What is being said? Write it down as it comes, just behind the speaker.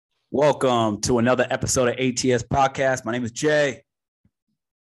Welcome to another episode of A.T.S podcast. My name is Jay.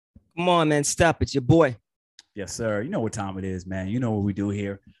 Come on, man. Stop. It's your boy. Yes, sir. You know what time it is, man. You know what we do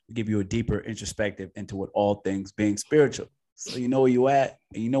here. We give you a deeper introspective into what all things being spiritual. So you know where you at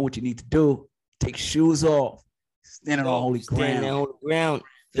and you know what you need to do. Take shoes off. Standing on holy ground. On holy ground.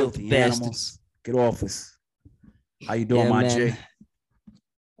 Filthy animals. Get off us. How you doing, my man. Jay?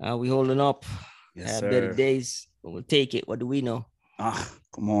 We holding up. Yes, sir. Better days. We'll take it. What do we know?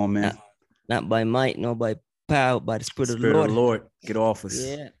 Come on, man. Not by might, nor by power, by the Spirit of the Lord. Get off us.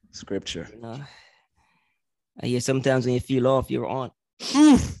 Yeah. Scripture. I hear sometimes when you feel off, you're on.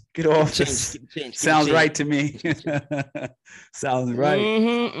 Get off us. Sounds right to me. Sounds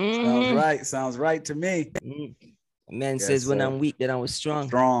right. Sounds right to me. Man says when I'm weak, then I was strong.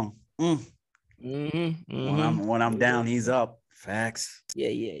 When I'm down, he's up. Facts. Yeah.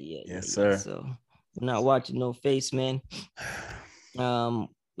 Yes, sir. So we're not watching no face, man.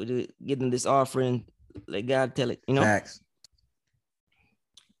 We're getting this offering, let God tell it, Facts.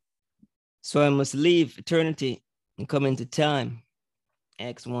 So I must leave eternity and come into time.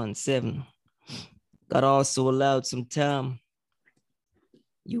 Acts 1:7. God also allowed some time.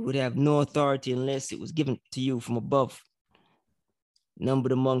 You would have no authority unless it was given to you from above.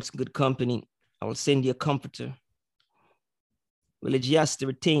 Numbered amongst good company, I will send you a comforter. Religiosity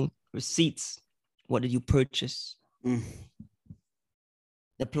retain receipts. What did you purchase?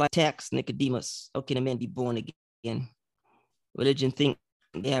 Apply tax, Nicodemus. How can a man be born again? Religion think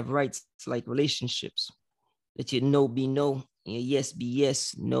they have rights like relationships. Let your no be no, and your yes be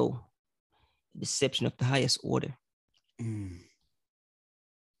yes, no. Deception of the highest order.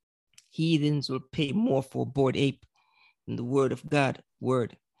 Heathens will pay more for a bored ape than the word of God.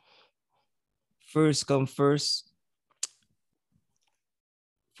 Word. First come first.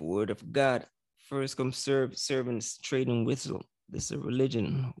 For word of God. First come servants trading whistle. This is a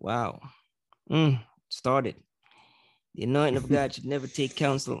religion. Wow. Started. The anointing of God should never take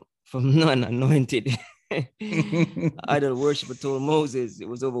counsel from none anointed. Idol worshiper told Moses it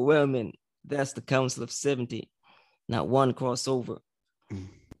was overwhelming. That's the council of 70. Not one crossover.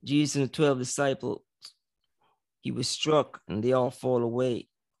 Jesus and the 12 disciples, he was struck and they all fall away.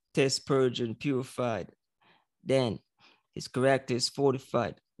 Test, purged, and purified. Then his character is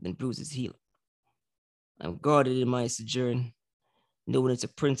fortified. Then bruises healed. I'm guarded in my sojourn, knowing it's a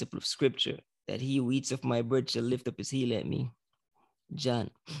principle of scripture that he who eats of my bread shall lift up his heel at me. John.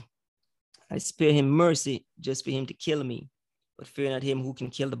 I spare him mercy just for him to kill me, but fear not him who can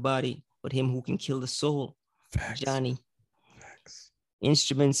kill the body, but him who can kill the soul. Facts. Johnny. Facts.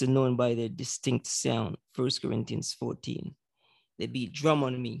 Instruments are known by their distinct sound. 1 Corinthians 14. They beat drum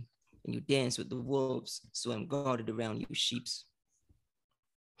on me, and you dance with the wolves, so I'm guarded around you sheeps.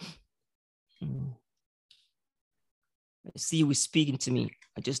 I see who's speaking to me.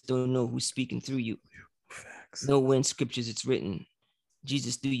 I just don't know who's speaking through you. Facts. Nowhere in scriptures it's written,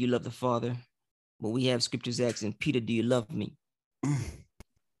 Jesus, do you love the Father? But we have scriptures asking, Peter, do you love me?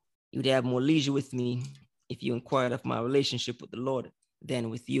 You'd have more leisure with me if you inquired of my relationship with the Lord than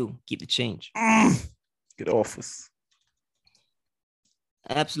with you. Keep the change. Get off us.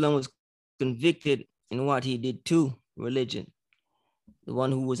 Absalom was convicted in what he did to religion. The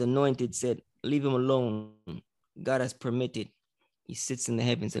one who was anointed said, leave him alone. God has permitted. He sits in the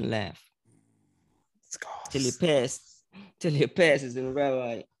heavens and laughs. Till he passes in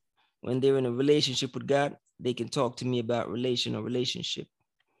rabbi. When they're in a relationship with God, they can talk to me about relation or relationship.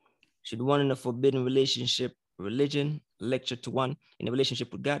 Should one in a forbidden relationship, religion, lecture to one in a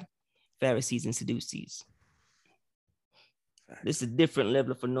relationship with God? Pharisees and Sadducees. This is a different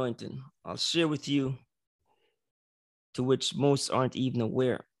level of anointing. I'll share with you, to which most aren't even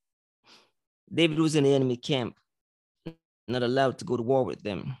aware. David was in the enemy camp, not allowed to go to war with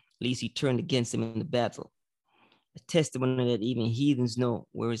them, lest he turned against them in the battle. A testimony that even heathens know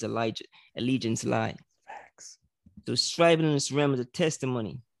where his allegiance lie. Facts. So striving in this realm is a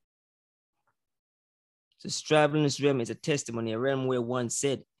testimony. A realm where one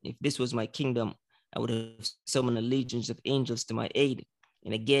said, if this was my kingdom, I would have summoned a legions of angels to my aid.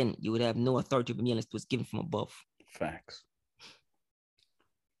 And again, you would have no authority over me unless it was given from above. Facts.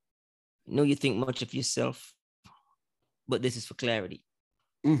 I know you think much of yourself, but this is for clarity.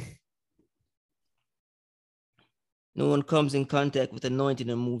 No one comes in contact with anointing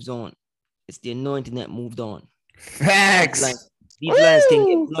and moves on. It's the anointing that moved on. Facts. These lines can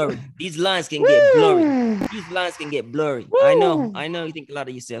get blurry. These lines can get blurry. I know you think a lot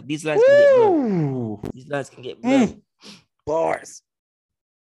of yourself. These lines can get blurry. Bars.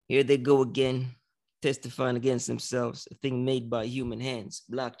 Here they go again, testifying against themselves, a thing made by human hands,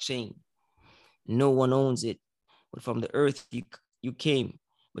 blockchain. No one owns it, but from the earth you came,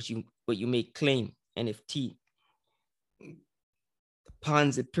 but you may claim NFT. The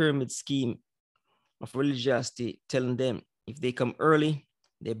Ponzi pyramid scheme of religiosity, telling them if they come early,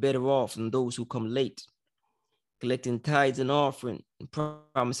 they're better off than those who come late, collecting tithes and offering and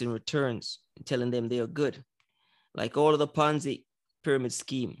promising returns and telling them they are good. Like all of the Ponzi pyramid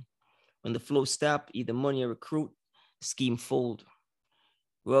scheme, when the flow stop, either money or recruit, the scheme fold.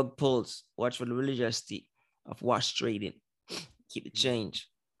 Rug pulls, watch for the religiosity of wash trading. Keep the change.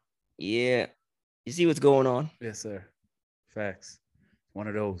 Yeah. You see what's going on? Yes, sir. Facts. One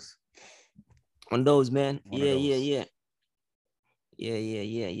of those. On those, man. One of those.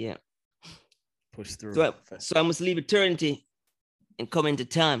 Yeah. Push through. So I must leave eternity and come into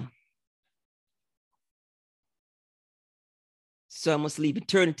time. So I must leave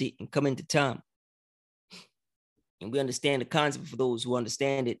eternity and come into time. And we understand the concept for those who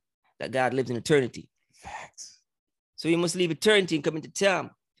understand it, that God lives in eternity. Facts. So we must leave eternity and come into time,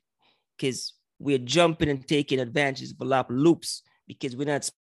 because we're jumping and taking advantage of a lot of loops, because we're not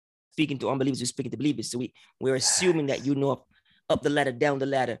speaking to unbelievers, we're speaking to believers. So we're assuming that you know up the ladder, down the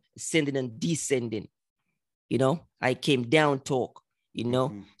ladder, ascending and descending. You know, I came down talk, you know.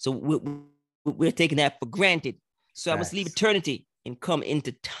 Mm-hmm. So we're taking that for granted. So I must leave eternity and come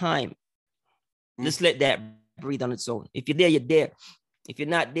into time. Let's let that breathe on its own. If you're there, you're there. If you're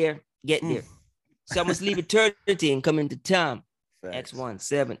not there, get there. So I must leave eternity and come into time. Acts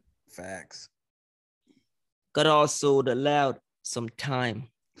 1:7. Facts. God also allowed some time.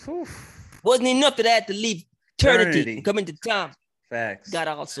 Wasn't enough of that to leave eternity and come into time. Facts. God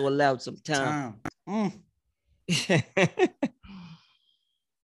also allowed some time.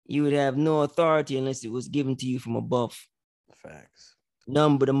 You would have no authority unless it was given to you from above. Facts.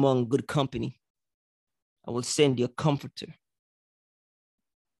 Numbered among good company, I will send you a comforter.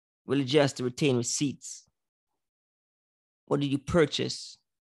 Religious to retain receipts. What did you purchase?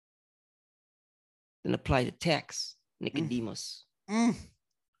 Then apply the tax. Nicodemus.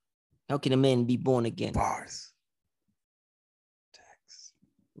 How can a man be born again? Bars. Tax.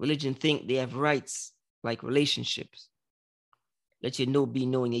 Religion think they have rights like relationships. Let your no be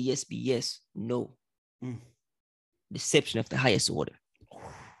knowing, a yes be yes. No. Deception of the highest order.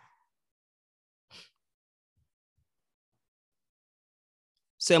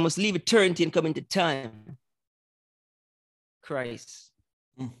 So I must leave eternity and come into time. Christ.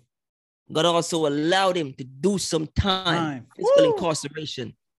 God also allowed him to do some time. Physical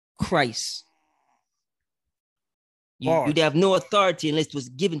incarceration. Christ. You'd have no authority unless it was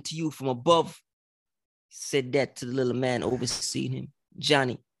given to you from above. He said that to the little man overseeing him.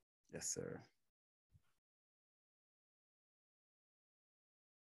 Johnny. Yes, sir.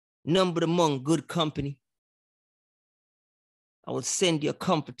 Numbered among good company, I will send you a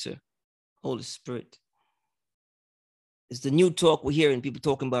comforter, Holy Spirit. It's the new talk we're hearing, people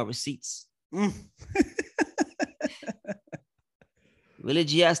talking about receipts.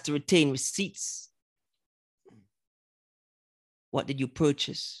 Religion has to retain receipts. What did you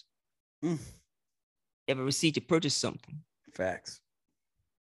purchase? Every receipt, you purchased something. Facts.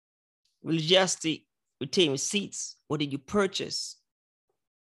 Religiosity retain receipts. What did you purchase?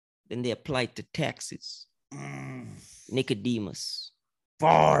 Then they applied to taxes. Nicodemus.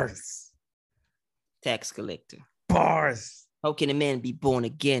 Bars. Tax collector. Bars. How can a man be born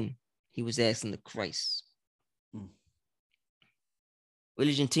again? He was asking the Christ.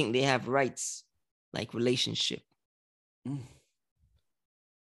 Religion think they have rights like relationship.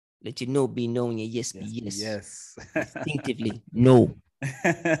 Let you know be knowing, a yes be yes. Yes. Instinctively, no.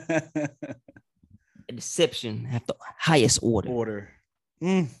 A deception have the highest order.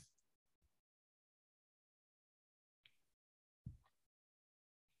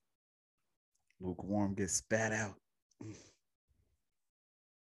 Lukewarm gets spat out.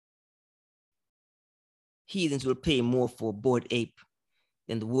 Heathens will pay more for a bored ape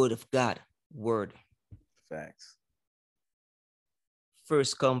than the word of God. Word. Facts.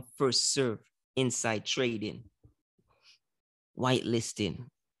 First come, first serve. Inside trading. Whitelisting.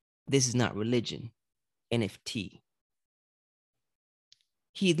 This is not religion. NFT.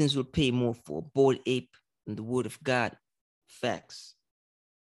 Heathens will pay more for a bored ape than the word of God. Facts.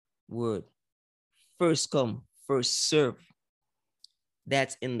 Word. First come, first serve.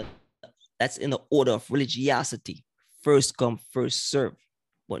 That's in the order of religiosity. First come, first serve,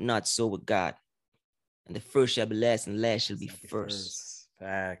 but not so with God. And the first shall be last, and the last shall be first.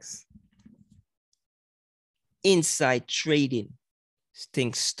 Facts. Inside trading.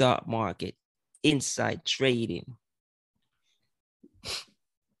 Think stock market. Inside trading.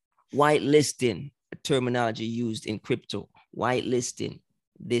 Whitelisting, a terminology used in crypto. Whitelisting.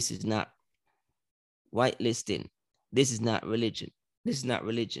 This is not whitelisting. This is not religion. This is not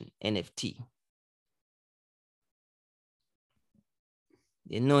religion, NFT.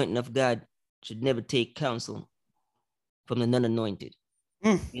 The anointing of God should never take counsel from the non-anointed.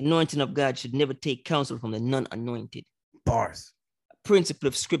 The anointing of God should never take counsel from the non-anointed. Bars. A principle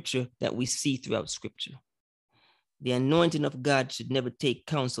of scripture that we see throughout scripture. The anointing of God should never take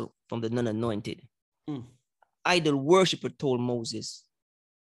counsel from the non-anointed. Idol worshiper told Moses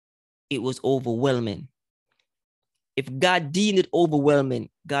it was overwhelming. If God deemed it overwhelming,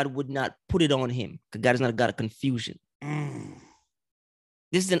 God would not put it on him, because God is not a God of confusion.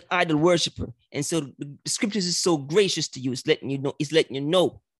 This is an idol worshiper. And so the scriptures is so gracious to you. It's letting you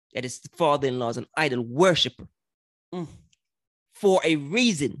know that his father-in-law is an idol worshiper for a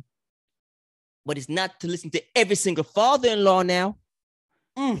reason. But it's not to listen to every single father-in-law now,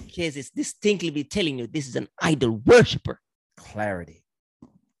 because it's distinctly telling you this is an idol worshiper. Clarity.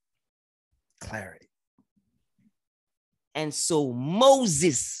 And so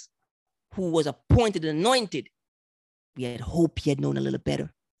Moses, who was appointed and anointed, we had hope he had known a little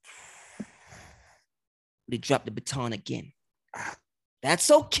better. They dropped the baton again. That's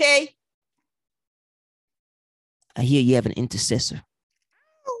okay. I hear you have an intercessor.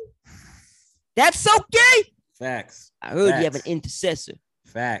 That's okay. Facts. I heard you have an intercessor.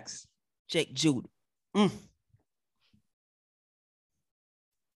 Facts. Check Jude. The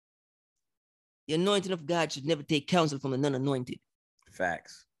anointing of God should never take counsel from the non-anointed.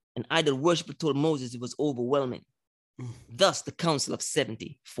 Facts. An idol worshiper told Moses it was overwhelming. Thus, the council of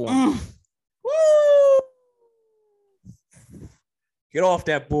 70 formed. Get off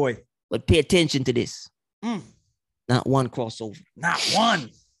that boy. But pay attention to this. Not one crossover. Not one.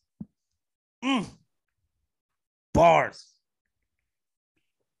 Bars.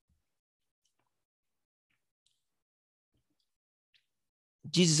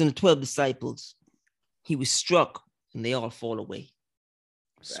 Jesus and the 12 disciples, he was struck and they all fall away.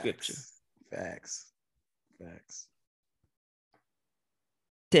 Facts. Scripture. Facts.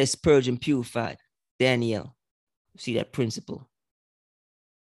 Test, purge, and purified. Daniel. See that principle.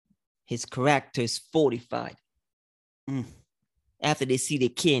 His character is fortified. After they see they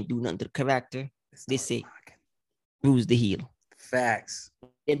can't do nothing to the character, they say, bruise the heel. Facts.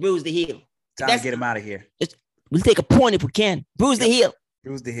 Then bruise the heel. Time to get him out of here. We'll take a point if we can. Bruise the heel.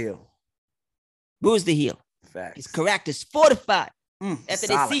 Bruise the heel. Bruise the heel. Facts. His character is fortified. After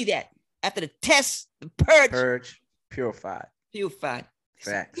solid. they see that, after the test, the purge, purified.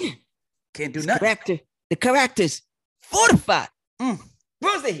 Facts. Can't do nothing. The character's fortified.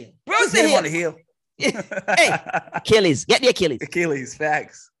 Bruise the heel. Bruise the heel. On the heel. Hey, Achilles. Get the Achilles. Achilles.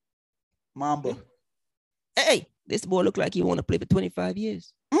 Facts. Mamba. Hey, this boy look like he want to play for 25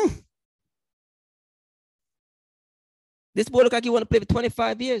 years. This boy look like he want to play for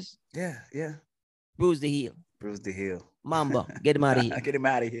 25 years. Yeah. Bruise the heel. Mamba. Get him out of here. Get him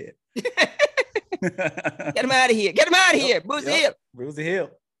out of here. Get him out of here. Get him out of here. Bruise the heel. Bruise the heel.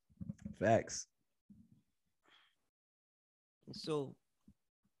 Facts. So,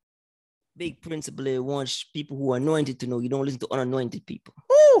 big principle here wants people who are anointed to know you don't listen to unanointed people.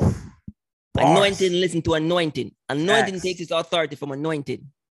 Woo. Anointing, listen to anointing. Anointing Facts. takes its authority from anointed,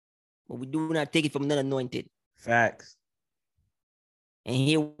 but we do not take it from non-anointed. Facts. And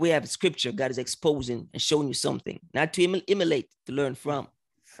here we have scripture. God is exposing and showing you something, not to emulate, to learn from.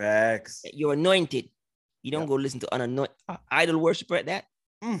 Facts. You're anointed. You don't go listen to unanointed idol worshiper at that.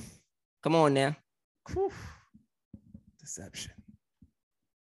 Come on now. Whew. Deception.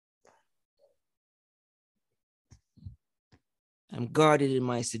 I'm guarded in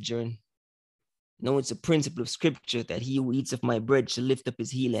my sojourn. No, it's a principle of scripture that he who eats of my bread shall lift up his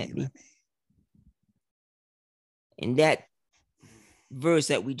heel at me. And that verse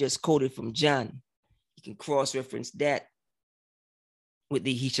that we just quoted from John, you can cross-reference that with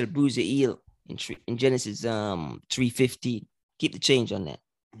the he shall bruise the heel in Genesis 3:15. Keep the change on that.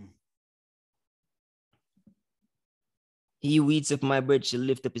 He who eats of my bread shall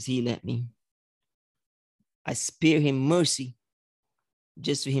lift up his heel at me. I spare him mercy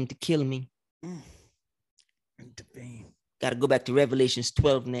just for him to kill me. Intervene. Got to go back to Revelations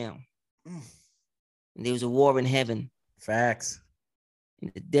 12 now. And there was a war in heaven. Facts.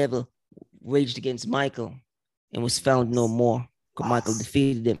 And the devil raged against Michael and was found no more. Because Michael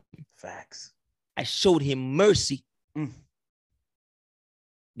defeated him. Facts. I showed him mercy.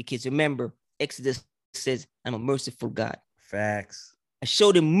 Because remember, Exodus says, I'm a merciful God. Facts. I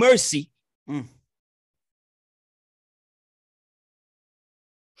showed him mercy.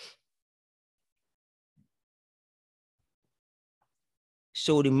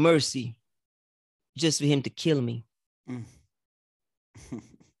 Showed him mercy just for him to kill me.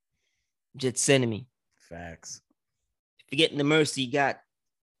 Gethsemane. Facts. Forgetting the mercy he got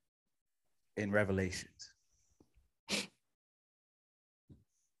in Revelations.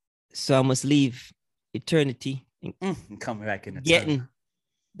 So I must leave eternity and come back in the getting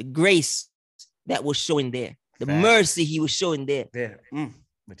the grace that was showing there, the mercy he was showing there.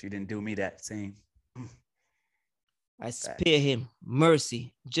 But you didn't do me that same. I spare him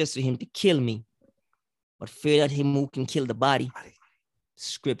mercy just for him to kill me, but fear not him who can kill the body.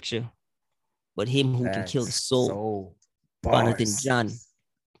 Scripture, but him who can kill the soul. Jonathan John,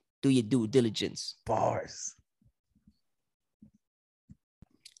 do your due diligence. Bars.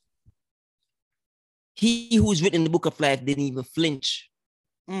 He who's written in the book of life didn't even flinch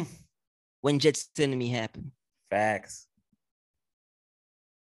when Gethsemane happened. Facts.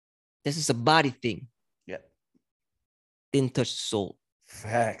 This is a body thing. Yep. Didn't touch the soul.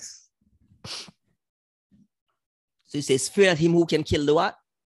 Facts. So he says, fear not him who can kill the what?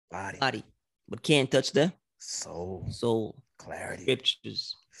 Body. But can't touch the soul. Clarity.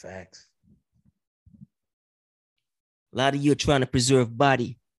 Scriptures. Facts. A lot of you are trying to preserve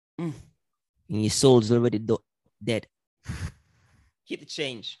body. And your soul's already dead. Keep the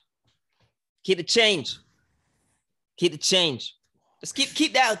change. Keep the change. Keep the change. Just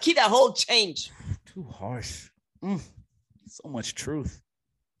keep that whole change. Too harsh. So much truth.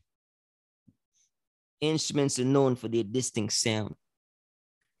 Instruments are known for their distinct sound.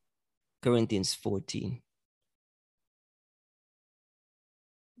 Corinthians 14.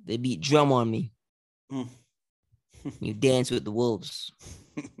 They beat drum on me. You dance with the wolves.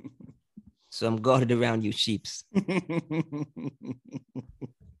 So I'm guarded around you, sheeps.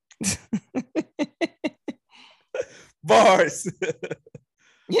 Bars.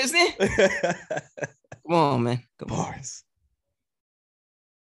 You see? Come on, man. Come on. Bars.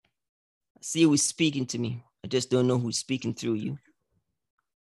 I see who's speaking to me. I just don't know who's speaking through you.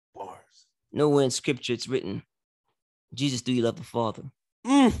 Bars. Nowhere in scripture it's written, Jesus, do you love the Father?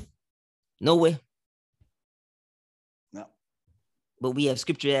 Nowhere. No. But we have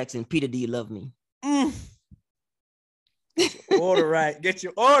scripture asking, Peter, do you love me? Order right. Get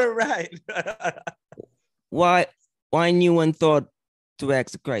your order right. Why anyone thought to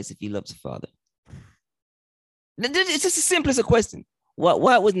ask Christ if he loves the Father? It's just the simplest a question.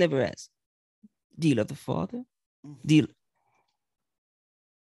 Why it was never asked? Do you love the Father? Do you...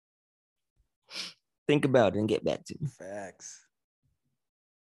 Think about it and get back to me. Facts.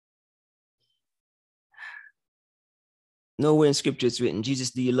 Nowhere in scripture it's written, Jesus,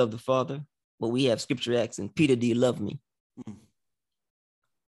 do you love the Father? But we have scripture asking, Peter, do you love me?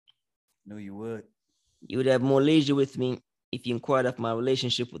 No, you would. You would have more leisure with me if you inquired of my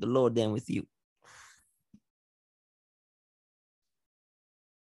relationship with the Lord than with you.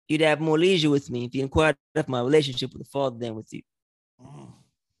 You'd have more leisure with me if you inquired of my relationship with the Father than with you.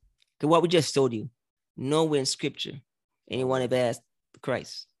 Because what we just told you, nowhere in scripture anyone ever asked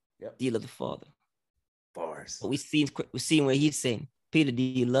Christ, do you love the Father? Bars. But we seen where he's saying, Peter, do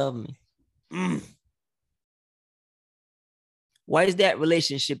you love me? Why is that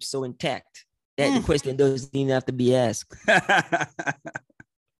relationship so intact that the question doesn't even have to be asked?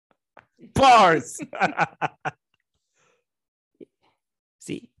 Bars.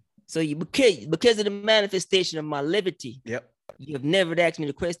 See, so you because of the manifestation of my liberty, you have never asked me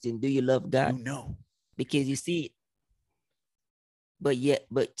the question, do you love God? No. Because you see it.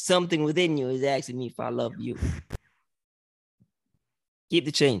 But something within you is asking me if I love you. Keep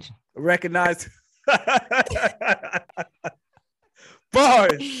the change. Recognize.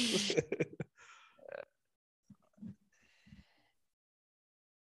 Bars.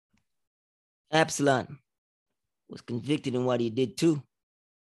 Absalom was convicted in what he did too.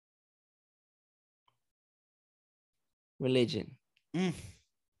 Religion. The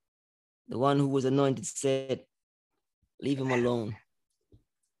one who was anointed said, leave him alone.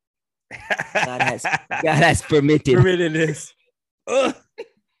 God has permitted this.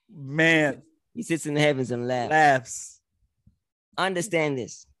 Man. He sits in the heavens and laughs. Understand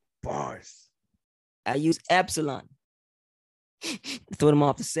this. Bars. I use Absalom to throw him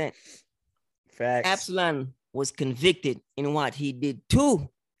off the scent. Facts. Absalom was convicted in what he did too.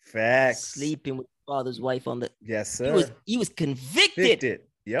 Facts. Sleeping with his father's wife on the... Yes, sir. He was convicted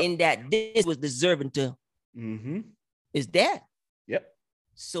in that this was deserving to his dad. Yep.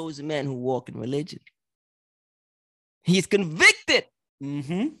 So is a man who walks in religion. He's convicted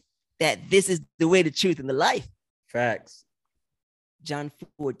that this is the way, the truth, and the life. Facts. John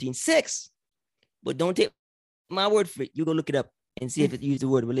 14:6. But don't take my word for it. You go look it up and see if it used the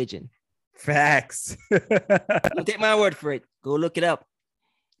word religion. Facts. Don't take my word for it. Go look it up.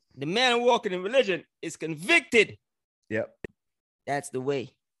 The man walking in religion is convicted. Yep. That's the way.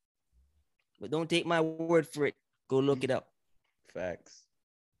 But don't take my word for it. Go look it up. Facts.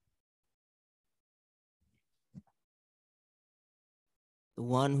 The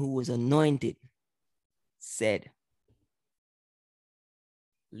one who was anointed said,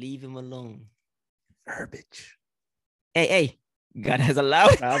 leave him alone. Verbiage. Hey, God has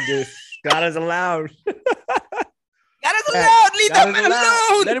allowed. God has allowed. God has allowed. Leave that man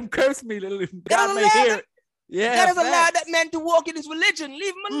alone. Let him curse me. God may hear it. Yeah, God has allowed that man to walk in his religion.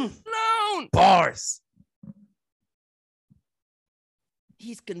 Leave him alone. Bars.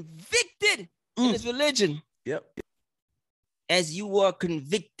 He's convicted in his religion. Yep. As you are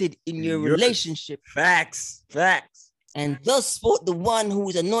convicted in your relationship. Facts. And thus spoke the one who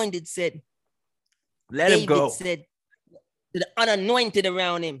was anointed, said, let him go. David said to the unanointed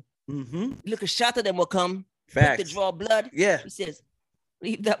around him, look, a shot of them will come. Facts. To draw blood. Yeah. He says,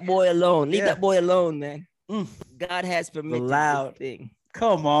 leave that boy alone. Leave that boy alone, man. God has permitted this thing.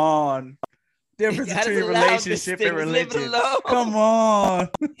 Come on. Difference between relationship and religion. Come on.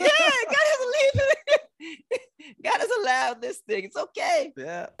 Yeah, God has allowed this thing. It's okay.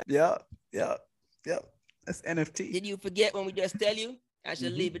 Yeah. That's NFT. Did you forget when we just tell you I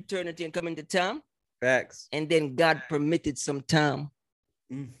should leave eternity and come into time? Facts. And then God permitted some time.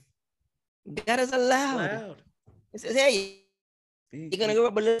 God has allowed. He says, hey, you're going to go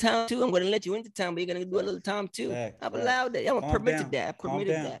up a little time too. I'm going to let you into time, but you're going to do a little time too. I've allowed that. I'm permitted that. I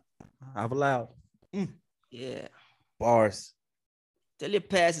permitted that. I've allowed. Yeah. Bars. Tell your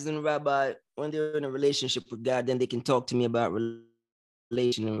pastors and rabbi when they're in a relationship with God, then they can talk to me about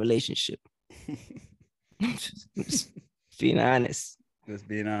relationship. Just being honest. Just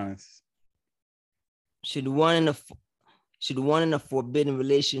being honest. Should one in a forbidden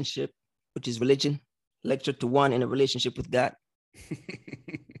relationship, which is religion, lecture to one in a relationship with God?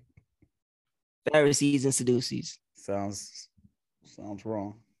 Pharisees and Sadducees. Sounds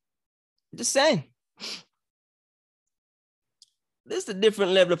wrong. Just saying. This is a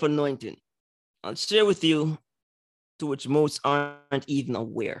different level of anointing. I'll share with you to which most aren't even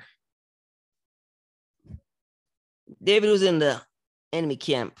aware. David was in the enemy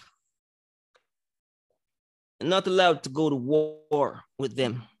camp and not allowed to go to war with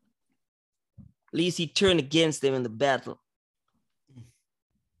them. At least he turned against them in the battle.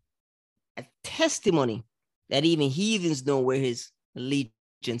 A testimony that even heathens know where his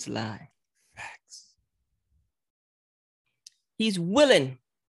allegiance lie. Facts. He's willing,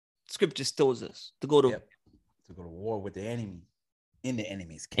 scriptures tells us, to go to war with the enemy in the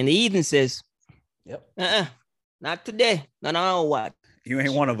enemy's camp. And the heathen says, not today, not on our watch. You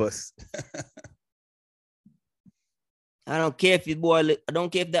ain't one of us. I don't care if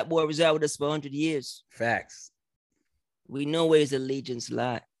that boy was out with us for 100 years. Facts. We know where his allegiance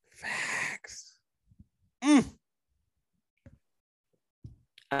lie. Facts.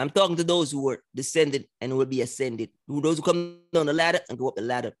 I'm talking to those who were descended and will be ascended. Those who come down the ladder and go up the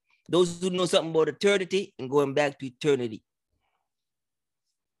ladder. Those who know something about eternity and going back to eternity.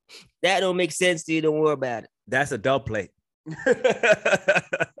 That don't make sense to you. Don't worry about it. That's a dub plate.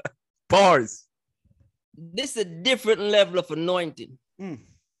 Bars. This is a different level of anointing.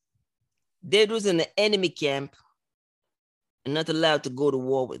 David was in the enemy camp and not allowed to go to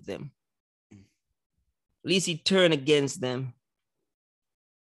war with them. At least he turned against them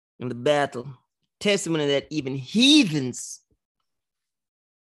in the battle. Testimony that even heathens.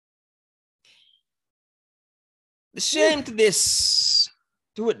 The shame to this,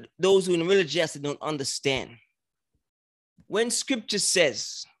 to what those who in religiosity don't understand. When scripture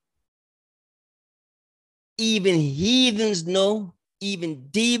says, even heathens know, even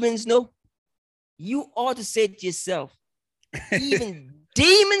demons know, you ought to say to yourself, even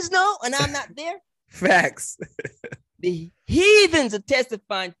demons know, and I'm not there. Facts. The heathens are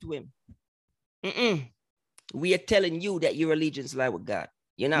testifying to him. We are telling you that your allegiance lie with God.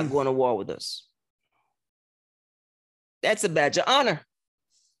 You're not going to war with us. That's a badge of honor.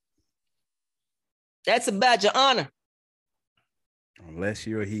 That's a badge of honor. Unless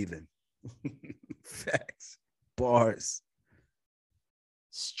you're a heathen. Facts. Bars.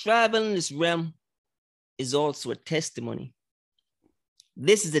 Striving in this realm is also a testimony.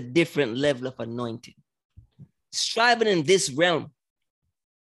 This is a different level of anointing. Striving in this realm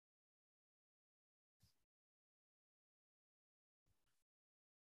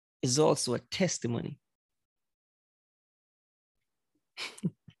is also a testimony.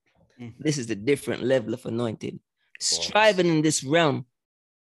 This is a different level of anointing. Striving in this realm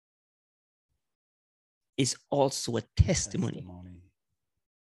is also a testimony.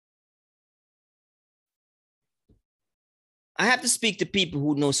 I have to speak to people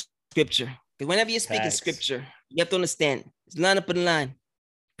who know scripture. Because whenever you speak in scripture, you have to understand it's line up in line,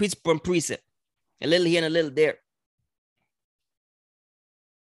 precept and precept, a little here and a little there.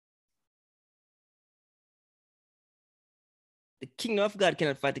 The kingdom of God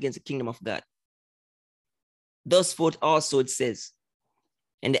cannot fight against the kingdom of God. Thus forth also it says,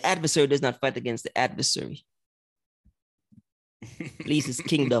 and the adversary does not fight against the adversary. At least his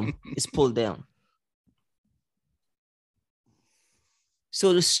kingdom is pulled down.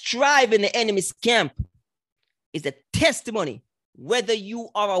 So to strive in the enemy's camp is a testimony, whether you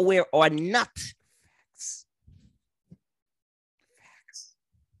are aware or not.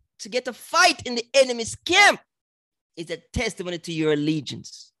 To get a fight in the enemy's camp is a testimony to your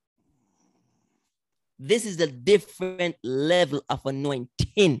allegiance. This is a different level of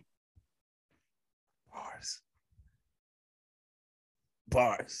anointing.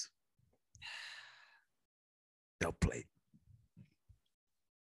 Bars. They'll play.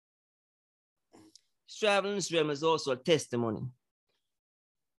 Traveling this realm is also a testimony.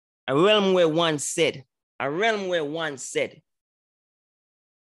 A realm where one said,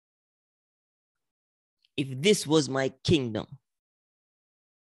 if this was my kingdom,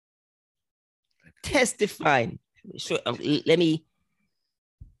 testifying. Sure, let me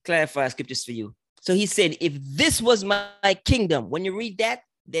clarify scriptures for you. So he said, if this was my kingdom, when you read that,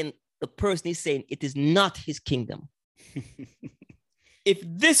 then the person is saying it is not his kingdom. If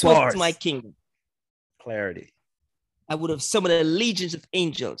this was my kingdom, clarity, I would have summoned a legions of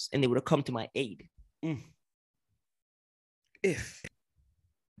angels and they would have come to my aid. If.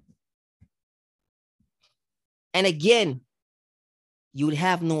 And again, you would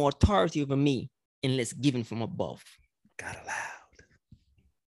have no authority over me unless given from above. God allowed.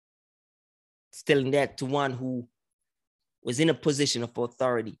 It's telling that to one who was in a position of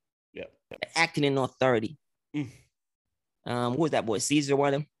authority. Yep. Acting in authority. What was that boy? Caesar,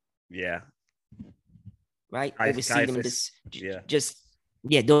 one of them? Yeah. Right? Oversee them.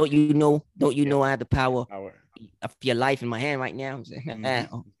 Don't you know I have the power of your life in my hand right now?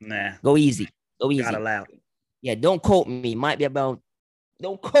 Nah. Go easy. God allowed. Yeah, don't quote me. Might be about,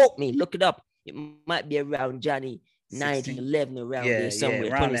 don't quote me. Look it up. It might be around Johnny 1911 around there somewhere,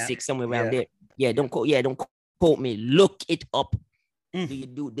 26, somewhere around there. Yeah, don't quote me. Look it up. Do your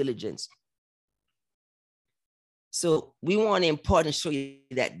due diligence. So we want to impart and show you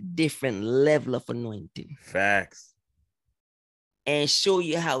that different level of anointing. Facts. And show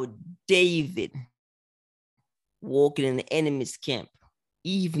you how David walking in the enemy's camp,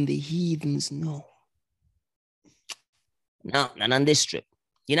 even the heathens know. No, not on this trip.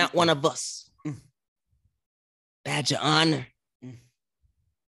 You're not one of us. Badge of honor.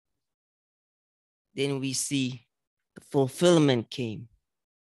 Then we see the fulfillment came.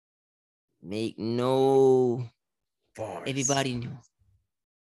 Make no. Bars. Everybody knew.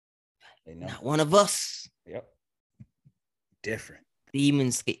 They know. Not one of us. Yep. Different.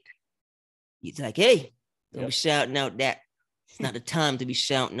 Demons. He's like, hey, don't be shouting out that. It's not the time to be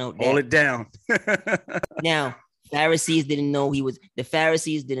shouting out that. Hold it down. Now, Pharisees didn't know he was a son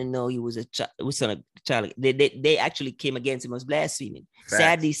of a child. They actually came against him as blaspheming. Facts.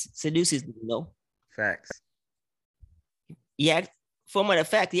 Sadly, Sadducees didn't know. Facts. For matter of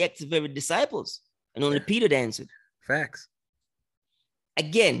fact, he acted very disciples, and only Peter answered. Facts.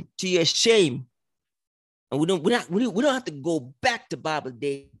 Again, to your shame, and we don't have to go back to Bible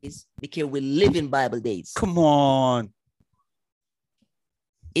days because we live in Bible days. Come on.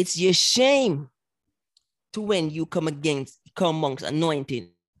 It's your shame to when you come amongst anointing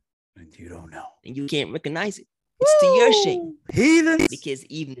and you don't know and you can't recognize it. It's to your shame. Heathens. Because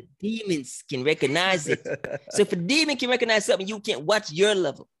even the demons can recognize it. So if a demon can recognize something, you can't watch your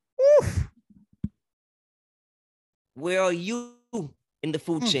level. Oof. Where are you in the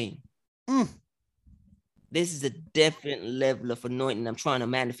food chain? This is a different level of anointing I'm trying to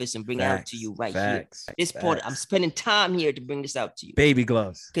manifest and bring out to you right here. This part, I'm spending time here to bring this out to you. Baby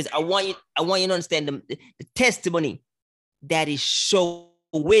gloves. Because I want you to understand the testimony that is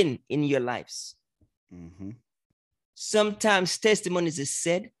showing in your lives. Sometimes testimonies are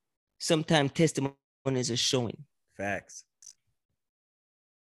said, sometimes testimonies are showing. Facts.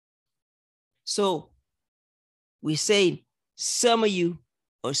 So we say some of you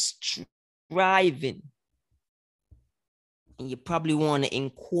are striving, and you probably want to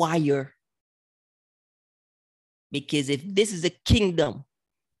inquire, because if this is a kingdom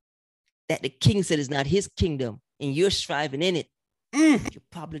that the king said is not his kingdom, and you're striving in it, you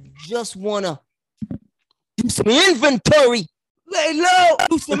probably just want to do some inventory. Lay low,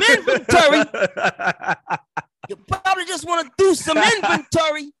 do some inventory. You probably just want to do some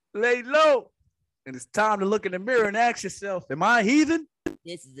inventory. Lay low. And it's time to look in the mirror and ask yourself, am I a heathen?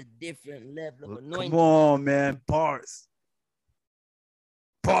 This is a different level of anointing. Come on, man. Bars.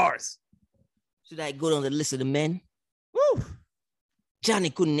 Should I go down the list of the men? Woo! Johnny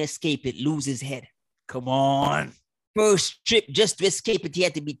couldn't escape it, lose his head. Come on. First trip, just to escape it, he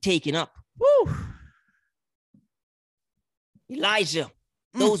had to be taken up. Woo. Elijah,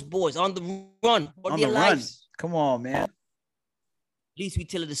 those boys on the run for their lives. Come on, man. At least we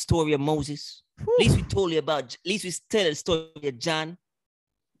tell the story of Moses. Woo. At least we tell the story of John,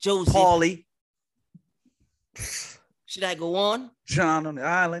 Joseph. Paulie. Should I go on? John on the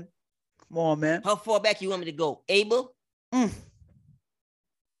island. Come on, man. How far back you want me to go? Abel?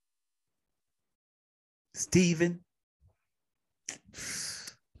 Stephen.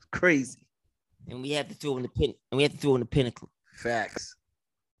 Crazy. And we have to throw in the pinnacle. Facts.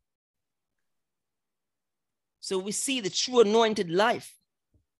 So we see the true anointed life.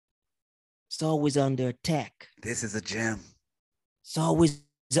 It's always under attack. This is a gem. It's always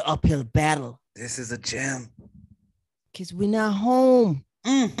an uphill battle. This is a gem. Because we're not home.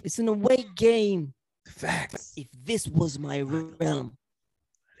 It's an away game. Facts. If this was my realm.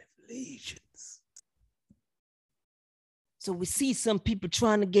 Legions. So we see some people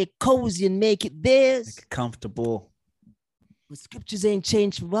trying to get cozy and make it theirs. Make it comfortable. But scriptures ain't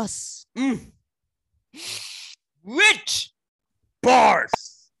changed for us. Rich.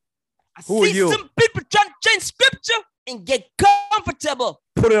 Bars. Who are you? Some people trying to change scripture and get comfortable.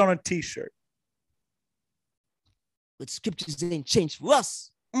 Put it on a t-shirt. But scriptures ain't changed for us.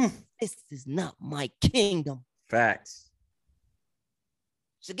 This is not my kingdom. Facts.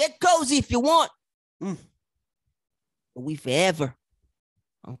 So get cozy if you want. But we forever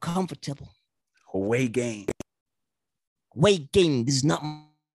uncomfortable. Away game. Away game. This is not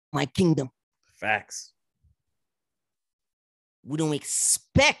my kingdom. Facts. We don't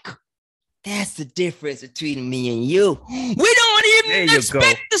expect. That's the difference between me and you. We don't even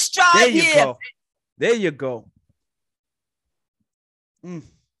expect to strive here. There you go.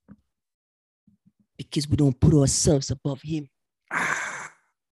 Because we don't put ourselves above him.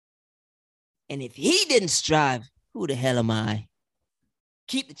 And if he didn't strive, who the hell am I?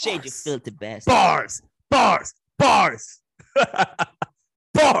 Keep the change, you filthy bastard. Bars. Bars.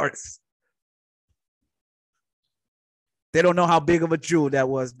 They don't know how big of a jewel that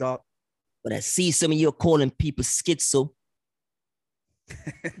was, dog. But I see some of you are calling people schizo.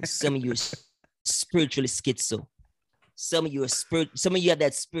 Some of you are spiritually schizo. Some of you have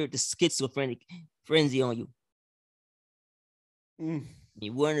that spirit, the schizophrenic frenzy on you.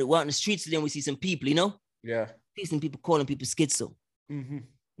 You weren't out in the streets, then we see some people, you know? Yeah. See some people calling people schizo. And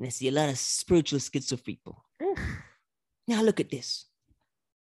I see a lot of spiritual schizo people. Now look at this.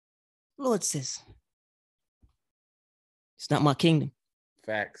 Lord says, it's not my kingdom.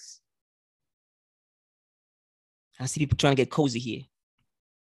 Facts. I see people trying to get cozy here.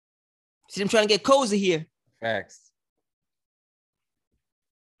 See them trying to get cozy here. Facts.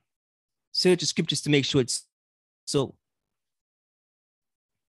 Search the scriptures to make sure it's so.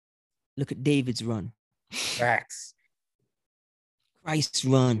 Look at David's run. Facts. Christ's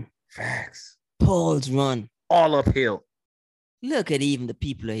run. Facts. Paul's run. All uphill. Look at even the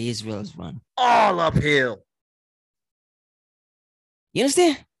people of Israel's run. All uphill. You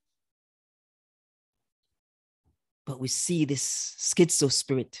understand? But we see this schizo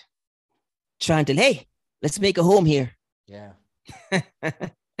spirit trying to, hey, let's make a home here. Yeah.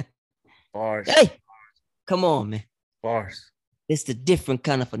 Bars. Hey, come on, man. Bars. It's the different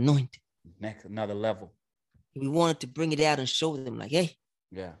kind of anointing. Next, another level. We wanted to bring it out and show them like, hey.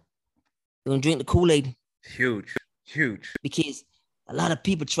 Yeah. Don't drink the Kool-Aid. Huge. Because a lot of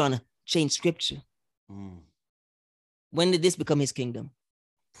people trying to change scripture. When did this become his kingdom?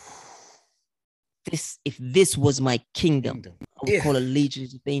 If this was my kingdom, I would call it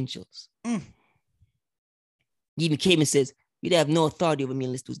legions of angels. He even came and says, you'd have no authority over me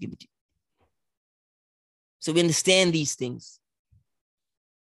unless it was given to you. So we understand these things.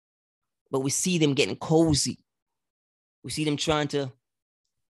 But we see them getting cozy. We see them trying to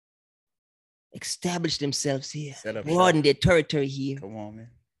establish themselves here. Broaden their territory here. Come on, man.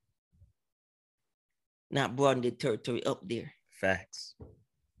 Not broaden their territory up there. Facts.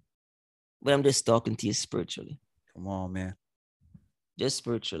 But I'm just talking to you spiritually. Come on, man. Just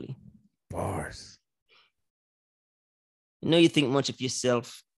spiritually. Bars. You know you think much of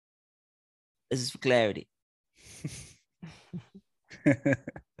yourself. This is for clarity.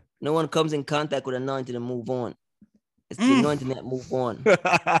 No one comes in contact with anointing and move on. It's the anointing that move on.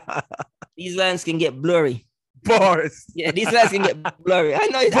 These lines can get blurry. Bars. Yeah, these lines can get blurry. I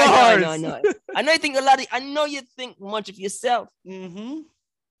know. I know you think a lot. I know you think much of yourself.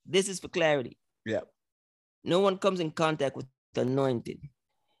 This is for clarity. Yeah. No one comes in contact with the anointing.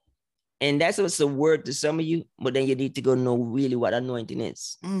 And that's what's a word to some of you, but then you need to go know really what anointing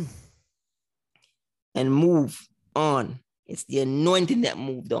is. And move on. It's the anointing that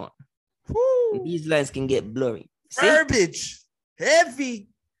moved on. These lines can get blurry. See? Verbiage. Heavy.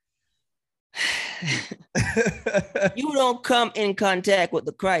 You don't come in contact with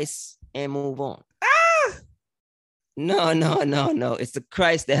the Christ and move on. No. It's the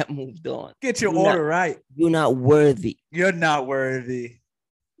Christ that moved on. Get your order right. You're not worthy. You're not worthy.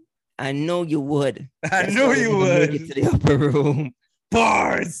 I know you would. I knew you would. Make it to the upper room.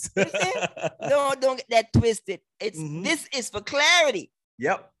 Bars. Don't get that twisted. It's This is for clarity.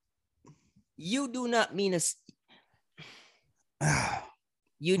 Yep. You do not mean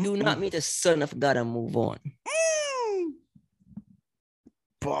you do not mean the Son of God and move on.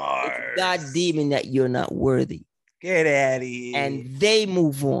 Bars. It's God deeming that you're not worthy. Get out of here. And they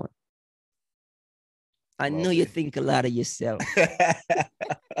move on. I know you think a lot of yourself.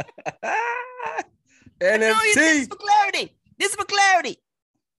 NFT. This is for clarity. This is for clarity.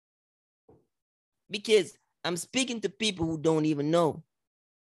 Because I'm speaking to people who don't even know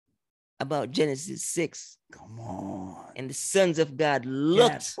about Genesis 6. Come on. And the sons of God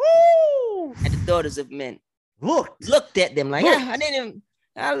looked at the daughters of men. Looked at them like, I didn't even,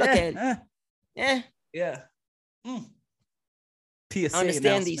 I look at it. Yeah. PSA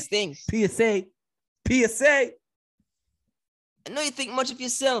understand these things. PSA. I know you think much of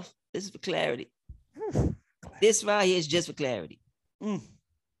yourself. This is for clarity. This right here is just for clarity.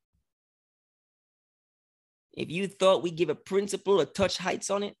 If you thought we give a principle or touch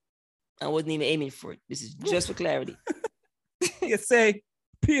heights on it, I wasn't even aiming for it. This is just for clarity. PSA.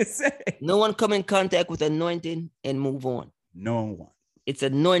 No one come in contact with anointing and move on. No one. It's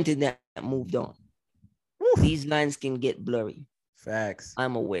anointing that moved on. These lines can get blurry. Facts.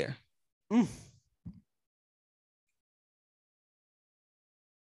 I'm aware.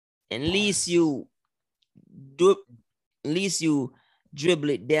 At least you dribble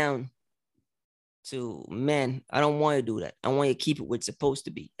it down to, man, I don't want to do that. I want you to keep it where it's supposed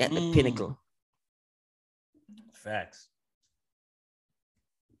to be, at the pinnacle. Facts.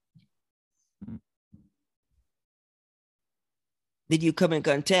 Did you come in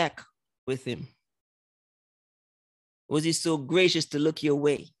contact with him? Was he so gracious to look your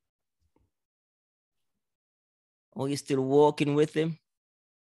way? Or you still walking with him?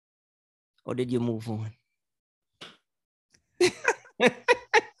 Or did you move on?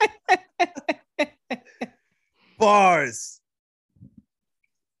 Bars.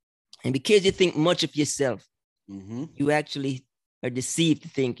 And because you think much of yourself, you actually are deceived to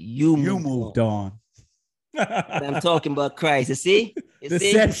think you moved on. But I'm talking about Christ. You see?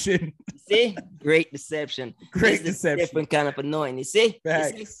 Deception. You see? Great deception. Great deception. Different kind of anointing. You see?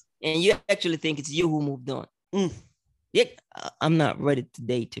 And you actually think it's you who moved on. Yeah, I'm not ready to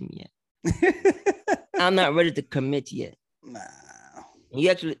date him yet. I'm not ready to commit yet. Nah. You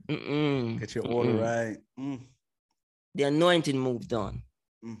actually get your order right. The anointing moved on.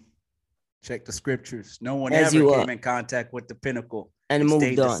 Check the scriptures. No one ever came in contact with the pinnacle and moved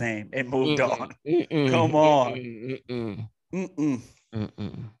stayed on. The same. It moved on. Come on.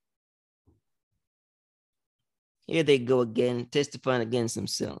 Here they go again, testifying against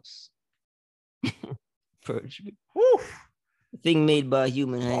themselves. Perjury. The thing made by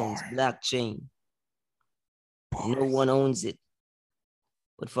human hands, blockchain. No one owns it.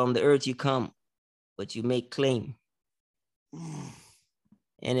 But from the earth you come, but you make claim.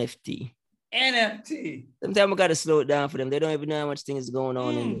 NFT. Sometimes we got to slow it down for them. They don't even know how much things is going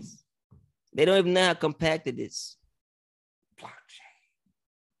on in this. They don't even know how compact it is. Blockchain.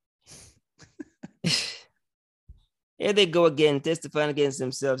 Here they go again, testifying against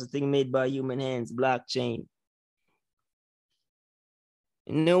themselves, a thing made by human hands, blockchain.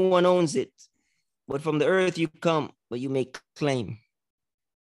 No one owns it. But from the earth you come, but you make claim.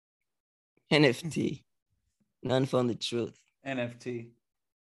 NFT. None found the truth. NFT.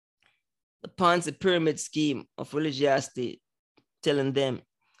 The Ponzi pyramid scheme of religiosity, telling them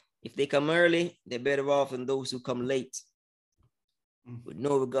if they come early, they're better off than those who come late, with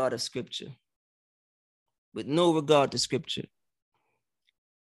no regard of scripture. With no regard to scripture.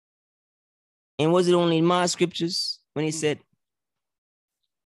 And was it only in my scriptures when he said,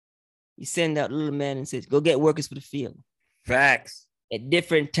 he sent out little man and said, go get workers for the field. Facts. At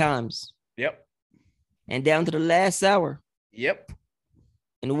different times. Yep. And down to the last hour. Yep.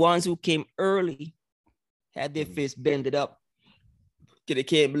 And the ones who came early had their fists bended up. Because they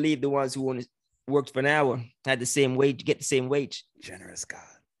can't believe the ones who only worked for an hour had the same wage, get the same wage. Generous God.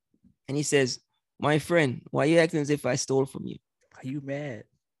 And he says, my friend, why are you acting as if I stole from you? Are you mad?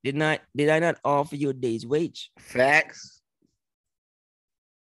 Did I not offer you a day's wage? Facts.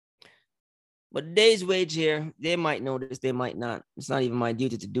 But day's wage here, they might know this, they might not. It's not even my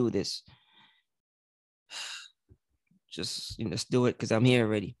duty to do this. Just, let's do it because I'm here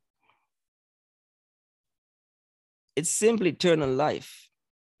already. It's simply eternal life.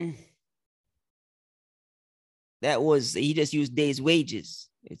 That was, he just used days' wages.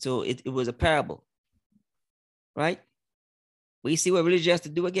 So it was a parable, right? We see what religion has to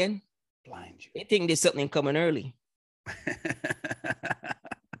do again? Blind you. They think there's something coming early.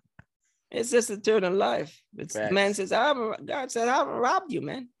 It's just eternal life. It's, man says, God said, I haven't robbed you,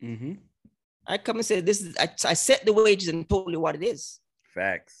 man. Mm-hmm. I come and say, this is, I set the wages and told you what it is.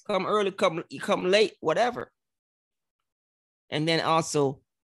 Facts. Come early, come late, whatever. And then also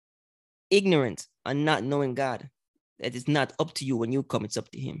ignorant and not knowing God. That it's not up to you when you come, it's up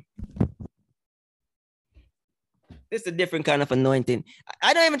to him. It's a different kind of anointing.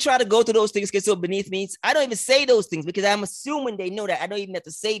 I don't even try to go to those things get so beneath me. I don't even say those things because I'm assuming they know that. I don't even have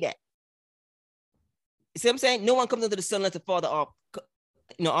to say that. You see what I'm saying? No one comes into the Son unless the Father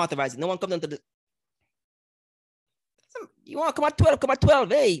authorize it. No one comes into the... You want to come at 12, come at 12.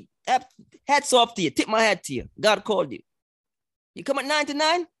 Hey, hats off to you. Tip my hat to you. God called you. You come at 9 to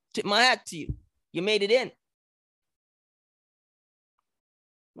 9, tip my hat to you. You made it in.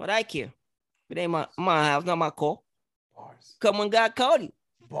 What I care. It ain't my house, not my call. Bars. Come when God called you.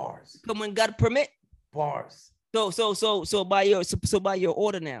 Bars. Come when God permit. Bars. So by your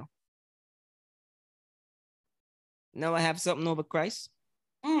order now. Now I have something over Christ.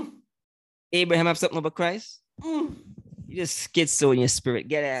 Abraham have something over Christ. You just schizo in your spirit.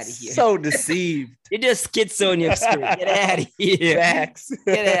 Get out of here. So deceived. You just schizo in your spirit. Get out of here. Facts.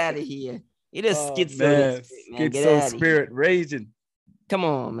 Get out of here. You just schizo in your spirit, man. Get schizo out of spirit here. raging. Come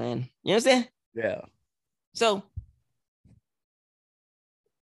on, man. You understand? Yeah. So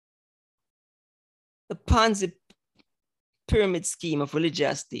the Ponzi pyramid scheme of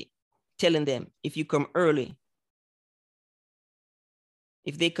religiosity, telling them if you come early,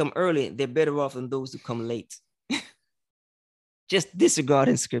 if they come early, they're better off than those who come late. Just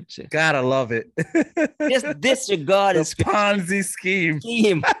disregarding scripture. Gotta love it. Just disregarding scripture. Ponzi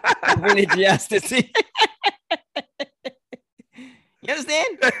scheme Of religiosity. You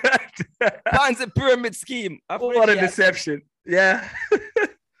understand? Ponzi pyramid scheme. What a deception. Yeah.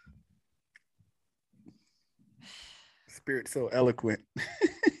 Spirit so eloquent.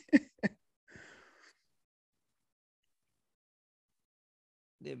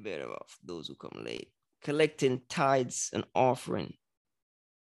 They're better off those who come late. Collecting tithes and offering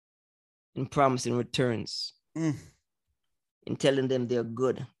and promising returns and telling them they're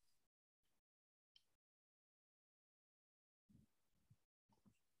good.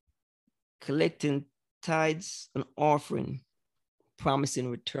 Collecting tithes and offering,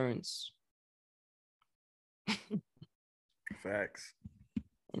 promising returns. Facts.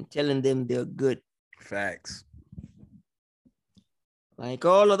 And telling them they're good. Facts. Like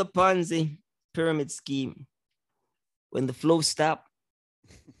all of the Ponzi pyramid scheme, when the flow stop,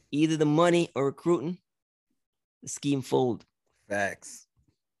 either the money or recruiting, the scheme fold. Facts.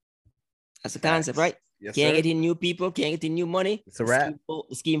 That's the concept, right? Yes, can't sir. get in new people, can't get in new money. It's a wrap.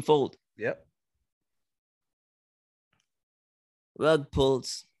 The scheme fold. Yep. Rug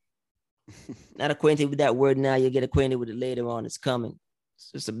pulls. Not acquainted with that word now. You'll get acquainted with it later on. It's coming.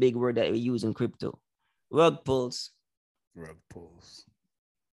 It's just a big word that we use in crypto. Rug pulls. Rug pulls.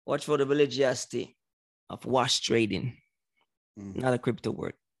 Watch for the religiosity of wash trading. Not a crypto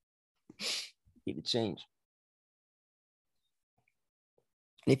word. Keep it change.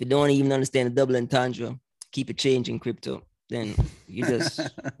 And if you don't even understand the double entendre, keep it change in crypto, then you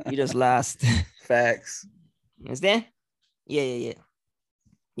just lost. Facts. Understand? Yeah.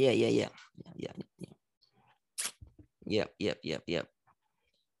 Yep.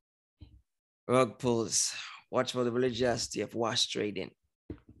 Rug pulls. Watch for the religiosity of wash trading.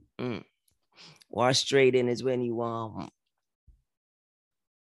 Wash trading is when you own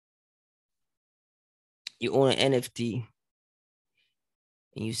an NFT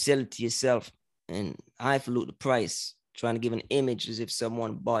and you sell it to yourself and highfalutin the price, trying to give an image as if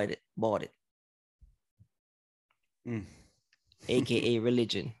someone bought it. AKA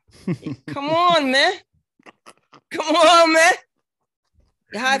religion. Come on, man.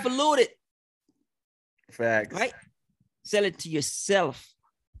 You highfalutin it. Facts. Right? Sell it to yourself.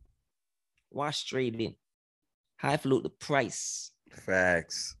 Wash trading. Highfalutin the price.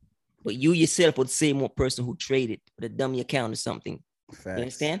 Facts. But you yourself would say more person who traded with a dummy account or something. Facts. You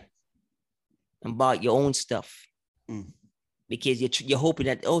understand? And bought your own stuff. Because you're hoping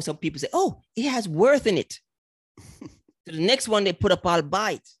that, some people say, it has worth in it. So the next one they put up, I'll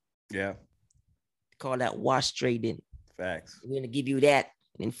buy it. Yeah. Call that wash trading. Facts. We're going to give you that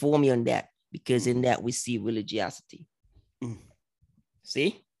and inform you on that, because in that we see religiosity.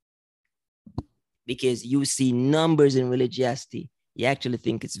 See? Because you see numbers in religiosity, you actually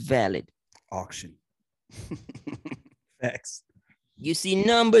think it's valid. Auction. Facts. You see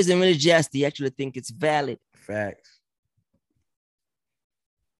numbers and religiosity, you actually think it's valid. Facts.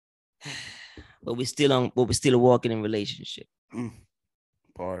 But we're still walking in relationship.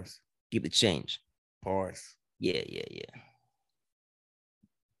 Pause. Keep the change. Pause. Yeah.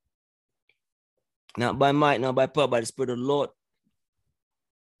 Not by might, not by power, by the Spirit of the Lord.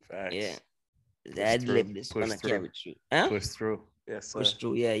 Facts. Yeah. That live this gonna carry through. Huh? Push through. Yes, sir. Push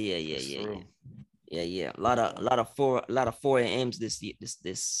through. Yeah. A lot of 4 a.m.s this week.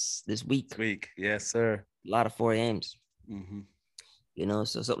 This week. Yes, sir. A lot of 4 a.m.s. You know,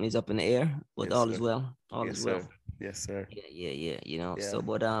 so something is up in the air, but Yes, all sir. is well. All Yes, is well. sir. Yes, sir. Yeah. You know, Yeah. so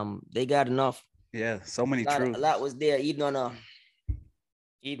but they got enough. Yeah, so many truths. A lot was there, even on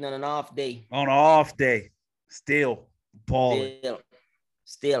an off day. On an off day, still balling.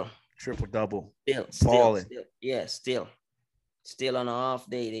 Still. Triple double. Still. Yeah, still on an off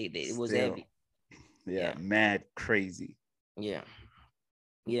day. It was heavy. Yeah, mad crazy. Yeah.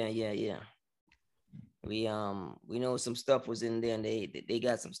 We know some stuff was in there, and they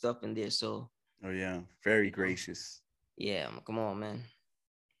got some stuff in there. So. Oh yeah, very gracious. Yeah, come on, man.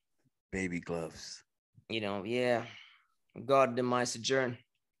 Baby gloves. You know, yeah. God in my sojourn.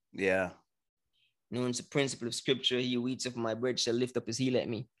 Yeah. Knowing the principle of scripture, he who eats of my bread shall lift up his heel at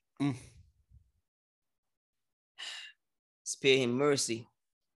me. Spare him mercy,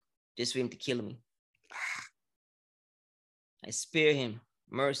 just for him to kill me. I spare him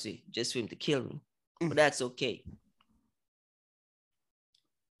mercy, just for him to kill me. But that's okay.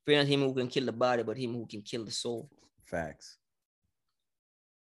 Fear not him who can kill the body, but him who can kill the soul. Facts.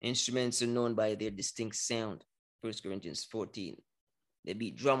 Instruments are known by their distinct sound. 1 Corinthians 14. They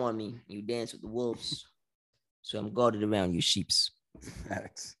beat drum on me, you dance with the wolves. So I'm guarded around you sheeps.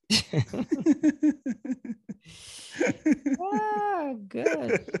 Facts. Oh,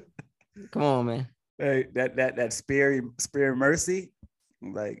 good. Come on, man. Hey, that spare mercy,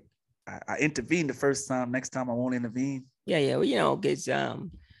 like I intervened the first time. Next time I won't intervene. Yeah. Well, you know, because the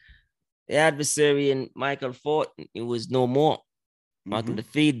adversary and Michael fought, it was no more. Michael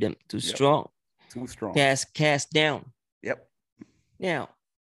defeated them. Too strong. Cast down. Yep. Now,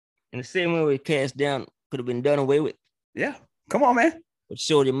 in the same way we cast down, could have been done away with. Yeah. Come on, man. But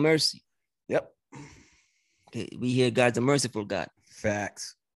showed him mercy. Yep. Okay, we hear God's a merciful God.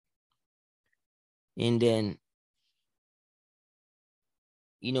 Facts. And then,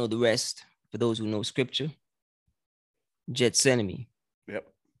 you know the rest, for those who know scripture. Gethsemane. Yep.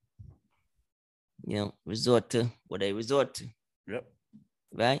 You know, resort to what they resort to. Yep.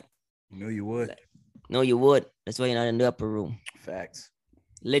 Right? No, you would. No, you would. That's why you're not in the upper room. Facts.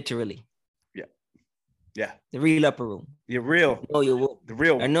 Literally. Yeah. The real upper room. You're real. No, you would. The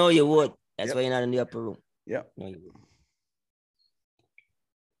real. I know you would. That's why you're not in the upper room. Yeah. No, you would.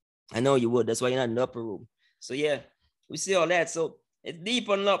 I know you would. That's why you're not in the upper room. So yeah, we see all that. So it's deep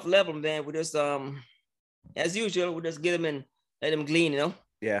enough level, man. We just as usual, we just get them and let them glean, you know.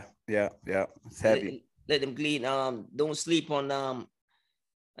 Yeah. It's heavy. Let them glean. Don't sleep on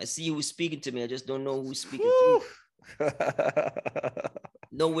I see who's speaking to me. I just don't know who's speaking to you.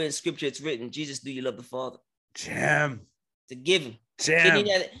 Nowhere in scripture it's written, Jesus, do you love the Father? Jam. It's a given. Jam.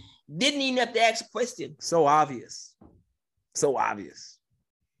 Didn't even have to ask a question. So obvious. So obvious.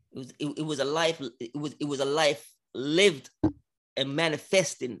 It was a life. It was a life lived and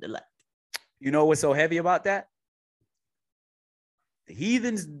manifesting the life. You know what's so heavy about that? The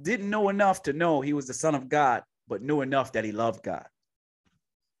heathens didn't know enough to know he was the Son of God, but knew enough that he loved God.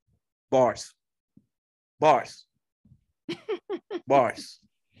 Bars.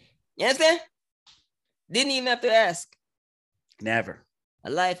 You understand? Didn't even have to ask. Never. The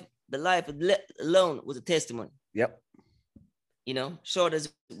life alone was a testimony. Yep. You know, short as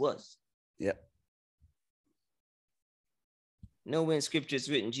it was. Yep. Nowhere in scripture it's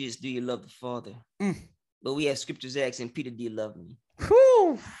written, Jesus, do you love the Father? But we have scriptures asking, Peter, do you love me?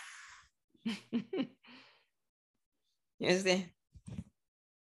 Whew. You understand?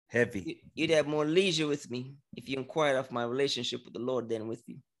 Heavy. You'd have more leisure with me if you inquired of my relationship with the Lord than with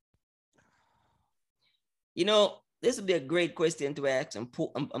you. You know, this would be a great question to ask and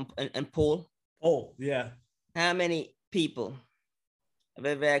poll. Oh, yeah. How many people have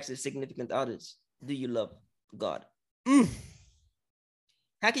ever asked their significant others, do you love God?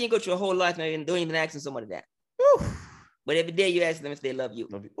 How can you go through a whole life and don't even ask somebody that? Woo. But every day you ask them if they love you.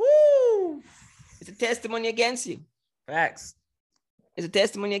 Ooh. It's a testimony against you. Facts. It's a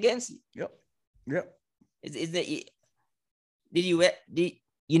testimony against you. Yep. Is that did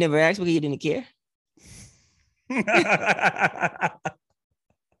you never ask because you didn't care?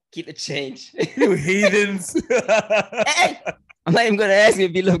 Keep the change. You heathens. Hey, I'm not even gonna ask you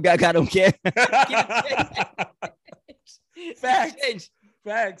if you love God. I don't care. Facts.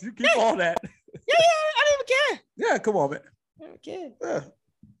 Facts. You keep all that. Yeah, I don't even care. Yeah, come on, man. I don't care. Yeah.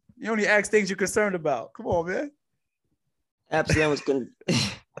 You only ask things you're concerned about. Come on, man. Absalom was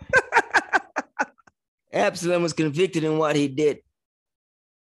convicted in what he did.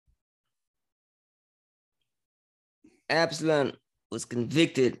 Absalom was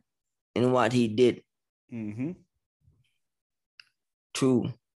convicted in what he did. Mm-hmm.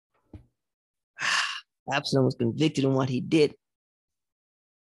 True. Absalom was convicted in what he did.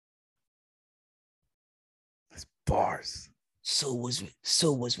 That's bars. So was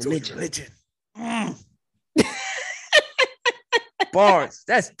religion. Religion. Mm. Bars.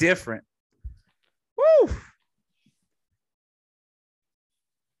 That's different. Woo.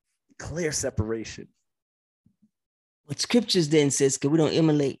 Clear separation. What scriptures then says, because we don't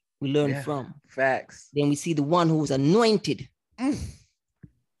emulate, we learn from. Facts. Then we see the one who was anointed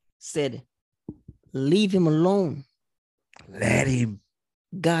said, leave him alone. Let him.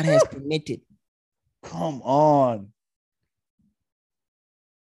 God has permitted. Come on.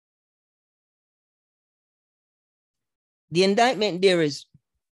 The indictment there is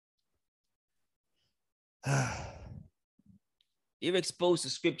you're exposed to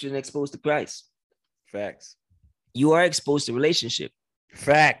scripture and exposed to Christ. Facts. You are exposed to relationship.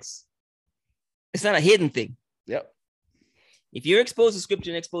 Facts. It's not a hidden thing. Yep. If you're exposed to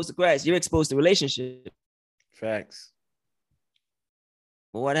scripture and exposed to Christ, you're exposed to relationship. Facts.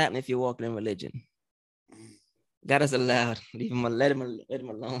 But what happened if you're walking in religion? God is allowed. Leave him, let him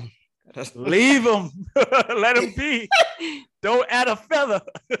alone. Leave him. Let him be. Don't add a feather.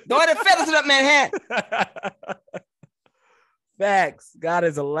 Don't add a feather to that man's hat. Facts. God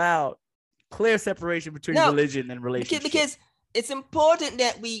is allowed. Clear separation between religion and relationship. Because it's important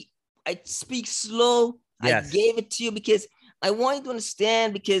that I speak slow. Yes. I gave it to you because I want you to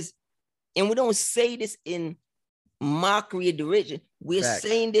understand, and we don't say this in mockery or derision. We're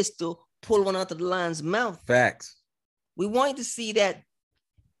saying this to pull one out of the lion's mouth. Facts. We want you to see that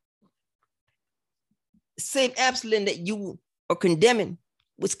same Absalom that you are condemning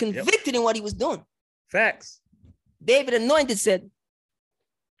was convicted in what he was doing. Facts. David anointed said,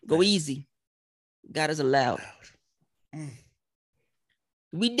 go easy. God is allowed.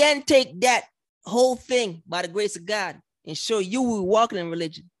 We then take that whole thing by the grace of God and show you we're walking in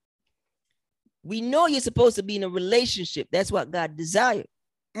religion. We know you're supposed to be in a relationship. That's what God desired.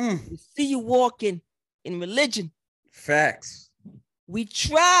 We see you walking in religion. Facts. We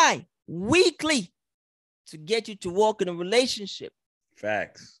try weekly to get you to walk in a relationship.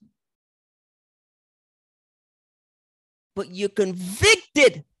 Facts. But you're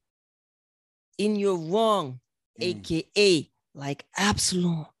convicted in your wrong, aka like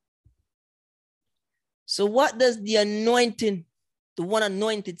Absalom. So what does the anointing, the one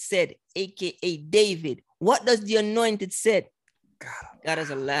anointed said, aka David, what does the anointed said? God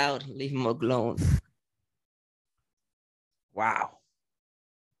is allowed, leave him alone. Wow.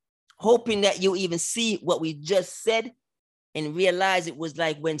 Hoping that you even see what we just said and realize it was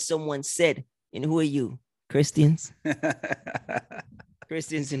like when someone said, and who are you? Christians?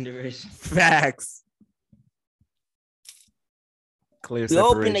 Christians in the race. Facts. Clear separation.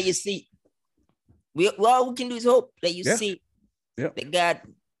 We're hoping that you see. All we can do is hope that you see that God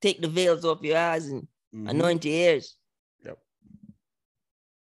take the veils off your eyes and anoint your ears. Yep.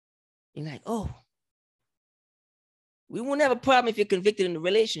 You're like, oh, we won't have a problem if you're convicted in the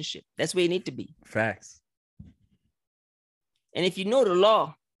relationship. That's where you need to be. Facts. And if you know the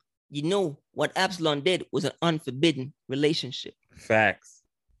law, you know what Absalom did was an unforbidden relationship. Facts.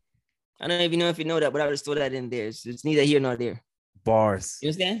 I don't even know if you know that, but I just throw that in there. It's neither here nor there. Bars. You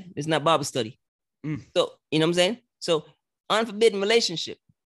understand? It's not Bible study. So, you know what I'm saying? So, unforbidden relationship.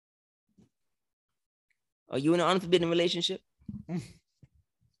 Are you in an unforbidden relationship? No,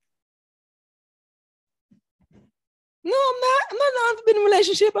 I'm not. I'm not in an unforbidden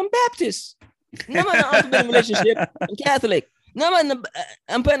relationship. I'm Baptist. No, I'm in an unforbidden relationship. I'm Catholic. No,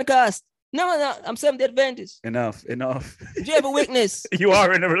 I'm Pentecost. No, I'm Seventh-day Adventist. Enough. Jehovah's Witness. You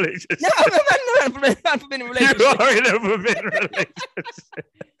are in a relationship. No, I'm not in an unforbidden relationship. You are in a forbidden relationship.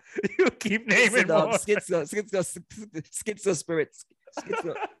 You keep naming more. Schizo spirits.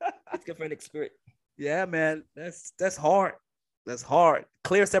 Schizophrenic spirit. Yeah, man. That's hard. That's hard.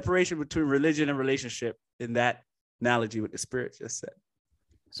 Clear separation between religion and relationship in that analogy with the spirit just said.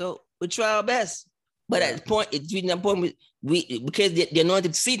 So we try our best. But at the point, it's reaching that point because the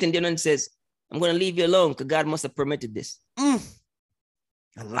anointed seat and the anointed says, I'm going to leave you alone because God must have permitted this.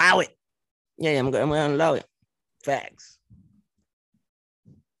 Allow it. Yeah, I'm going to allow it. Facts.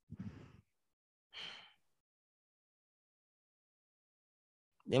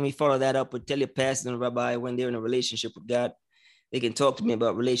 Then we follow that up with tell your pastor and rabbi when they're in a relationship with God, they can talk to me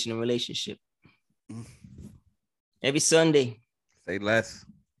about relationship. Every Sunday. Say less.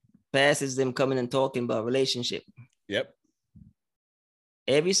 Passes them coming and talking about relationship. Yep.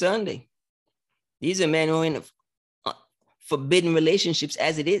 Every Sunday. These are men who are in forbidden relationships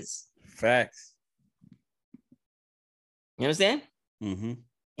as it is. Facts. You understand? Mm-hmm.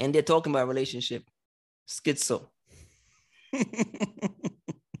 And they're talking about relationship. Schizo.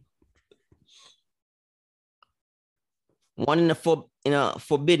 One in a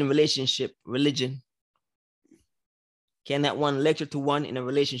forbidden relationship, religion. Can that one lecture to one in a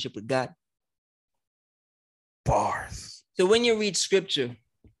relationship with God? Bars. So when you read scripture,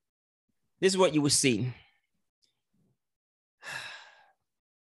 this is what you will see.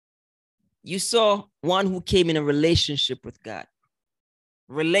 You saw one who came in a relationship with God.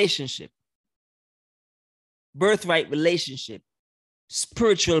 Relationship. Birthright relationship.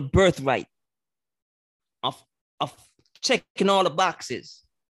 Spiritual birthright. Of checking all the boxes.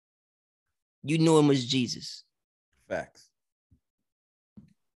 You know him as Jesus. Facts.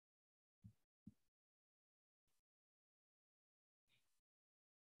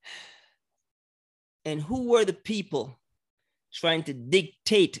 And who were the people trying to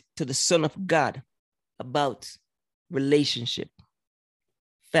dictate to the Son of God about relationship?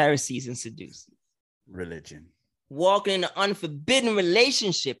 Pharisees and Sadducees. Religion. Walking in an unforbidden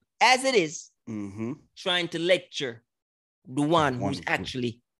relationship as it is, mm-hmm. trying to lecture the one who's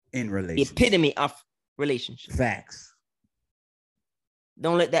actually in the relation. epitome of relationship. Facts.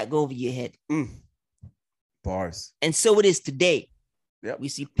 Don't let that go over your head. Bars. And so it is today. Yep. We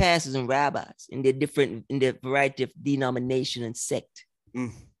see pastors and rabbis in their variety of denomination and sect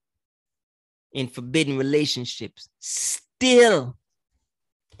in forbidden relationships. Still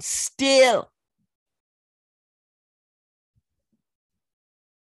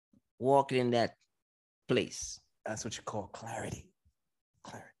walking in that place. That's what you call clarity.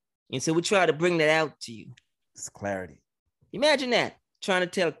 Clarity. And so we try to bring that out to you. It's clarity. Imagine that, trying to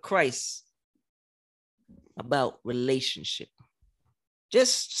tell Christ about relationship.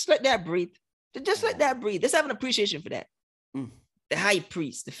 Just let that breathe. Just let that breathe. Let's have an appreciation for that. The high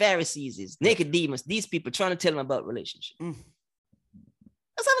priest, the Pharisees, Nicodemus, these people trying to tell them about relationship. Let's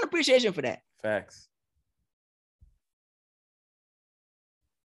have an appreciation for that. Facts.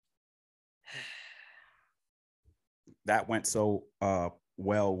 That went so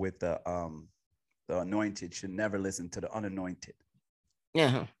well with the anointed should never listen to the unanointed.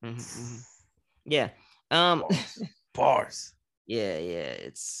 Yeah. Yeah. Bars. Yeah.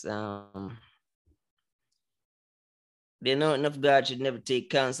 It's the anointing of God should never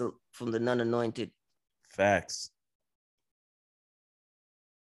take counsel from the non-anointed. Facts.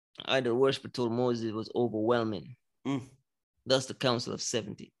 The worshiper told Moses it was overwhelming. Thus the council of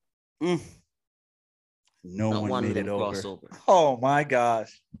 70. No Not one made it over. Crossover. Oh my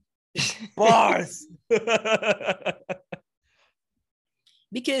gosh. Bars.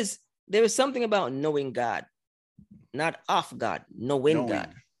 Because there is something about knowing God, not of God, knowing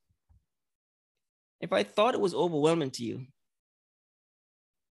God. If I thought it was overwhelming to you,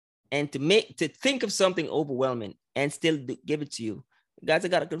 and to think of something overwhelming and still give it to you, God's a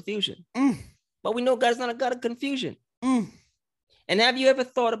God of confusion. But we know God's not a God of confusion. And have you ever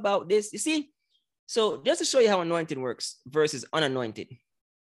thought about this? You see, so just to show you how anointed works versus unanointed.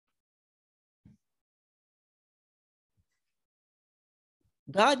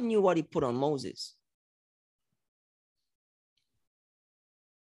 God knew what he put on Moses.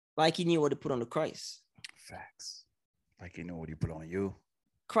 Like he knew what he put on the Christ. Facts. Like he knew what he put on you.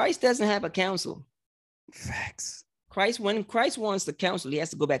 Christ doesn't have a counsel. Facts. When Christ wants the counsel, he has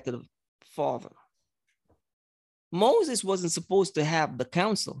to go back to the Father. Moses wasn't supposed to have the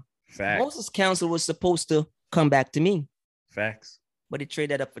counsel. Facts. Moses' counsel was supposed to come back to me. Facts. But he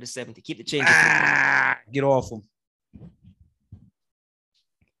traded that up for the 70. Keep the change. Get off him.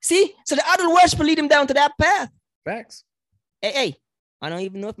 See? So the idol worshiper lead him down to that path. Facts. Hey, I don't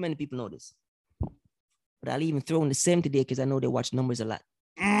even know if many people know this. But I'll even throw in the 70 there because I know they watch numbers a lot.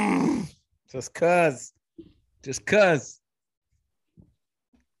 Just cuz.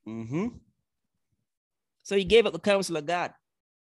 So he gave up the counsel of God.